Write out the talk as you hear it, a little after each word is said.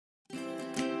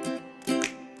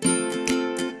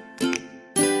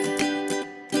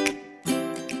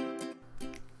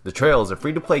The Trail is a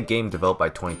free-to-play game developed by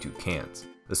 22 Cans,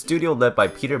 a studio led by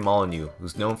Peter Molyneux,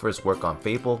 who's known for his work on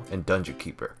Fable and Dungeon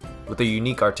Keeper. With a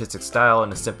unique artistic style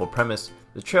and a simple premise,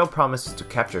 The Trail promises to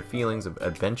capture feelings of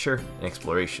adventure and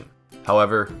exploration.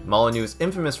 However, Molyneux is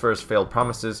infamous for his failed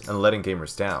promises and letting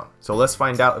gamers down, so let's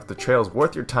find out if The Trail is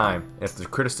worth your time and if the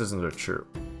criticisms are true.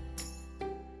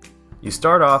 You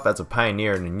start off as a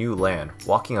pioneer in a new land,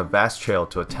 walking a vast trail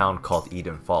to a town called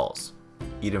Eden Falls.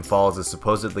 Eden Falls is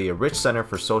supposedly a rich center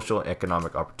for social and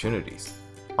economic opportunities.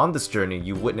 On this journey,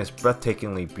 you witness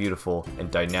breathtakingly beautiful and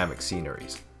dynamic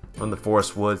sceneries. From the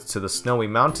forest woods to the snowy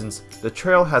mountains, the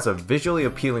trail has a visually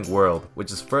appealing world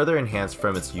which is further enhanced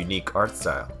from its unique art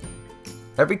style.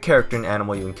 Every character and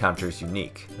animal you encounter is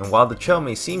unique, and while the trail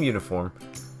may seem uniform,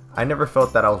 I never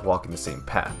felt that I was walking the same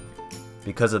path.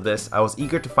 Because of this, I was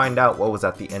eager to find out what was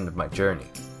at the end of my journey.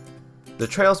 The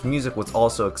trail's music was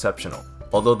also exceptional.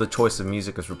 Although the choice of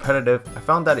music is repetitive, I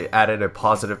found that it added a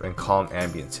positive and calm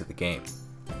ambience to the game.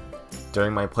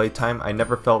 During my playtime, I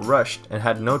never felt rushed and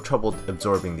had no trouble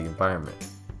absorbing the environment.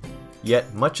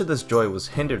 Yet, much of this joy was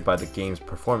hindered by the game's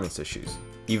performance issues.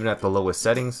 Even at the lowest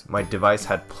settings, my device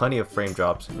had plenty of frame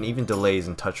drops and even delays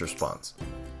in touch response.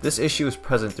 This issue is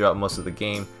present throughout most of the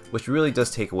game, which really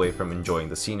does take away from enjoying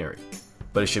the scenery.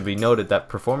 But it should be noted that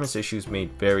performance issues may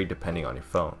vary depending on your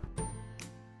phone.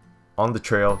 On the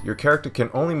trail, your character can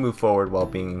only move forward while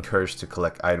being encouraged to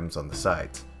collect items on the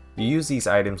sides. You use these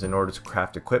items in order to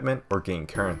craft equipment or gain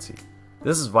currency.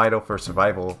 This is vital for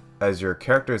survival, as your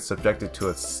character is subjected to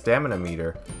a stamina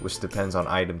meter which depends on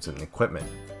items and equipment.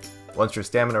 Once your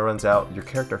stamina runs out, your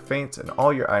character faints and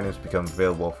all your items become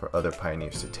available for other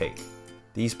pioneers to take.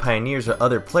 These pioneers are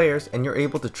other players, and you're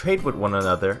able to trade with one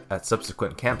another at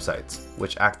subsequent campsites,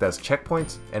 which act as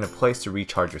checkpoints and a place to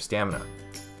recharge your stamina.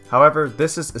 However,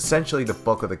 this is essentially the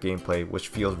bulk of the gameplay, which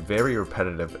feels very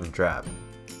repetitive and drab.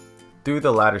 Through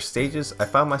the latter stages, I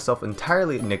found myself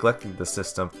entirely neglecting the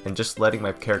system and just letting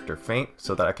my character faint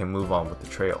so that I can move on with the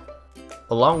trail.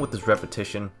 Along with this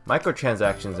repetition,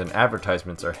 microtransactions and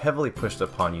advertisements are heavily pushed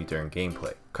upon you during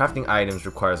gameplay. Crafting items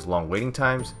requires long waiting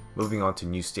times, moving on to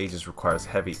new stages requires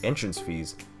heavy entrance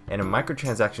fees, and a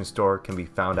microtransaction store can be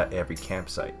found at every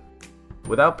campsite.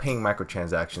 Without paying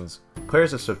microtransactions,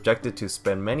 players are subjected to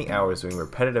spend many hours doing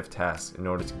repetitive tasks in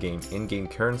order to gain in-game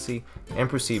currency and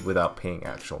proceed without paying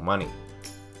actual money.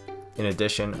 In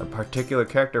addition, a particular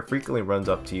character frequently runs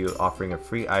up to you offering a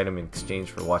free item in exchange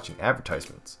for watching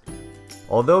advertisements.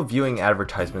 Although viewing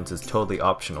advertisements is totally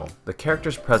optional, the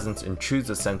character's presence intrudes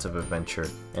a sense of adventure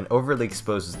and overly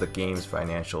exposes the game's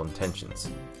financial intentions.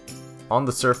 On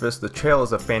the surface, The Trail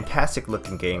is a fantastic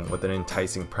looking game with an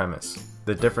enticing premise.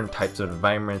 The different types of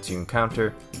environments you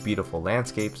encounter, beautiful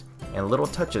landscapes, and little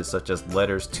touches such as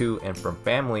letters to and from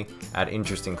family add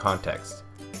interesting context.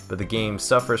 But the game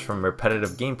suffers from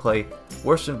repetitive gameplay,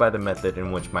 worsened by the method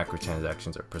in which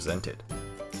microtransactions are presented.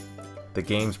 The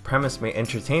game's premise may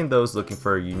entertain those looking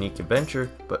for a unique adventure,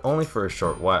 but only for a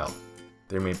short while.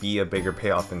 There may be a bigger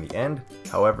payoff in the end,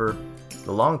 however,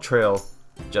 the long trail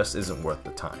just isn't worth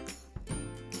the time.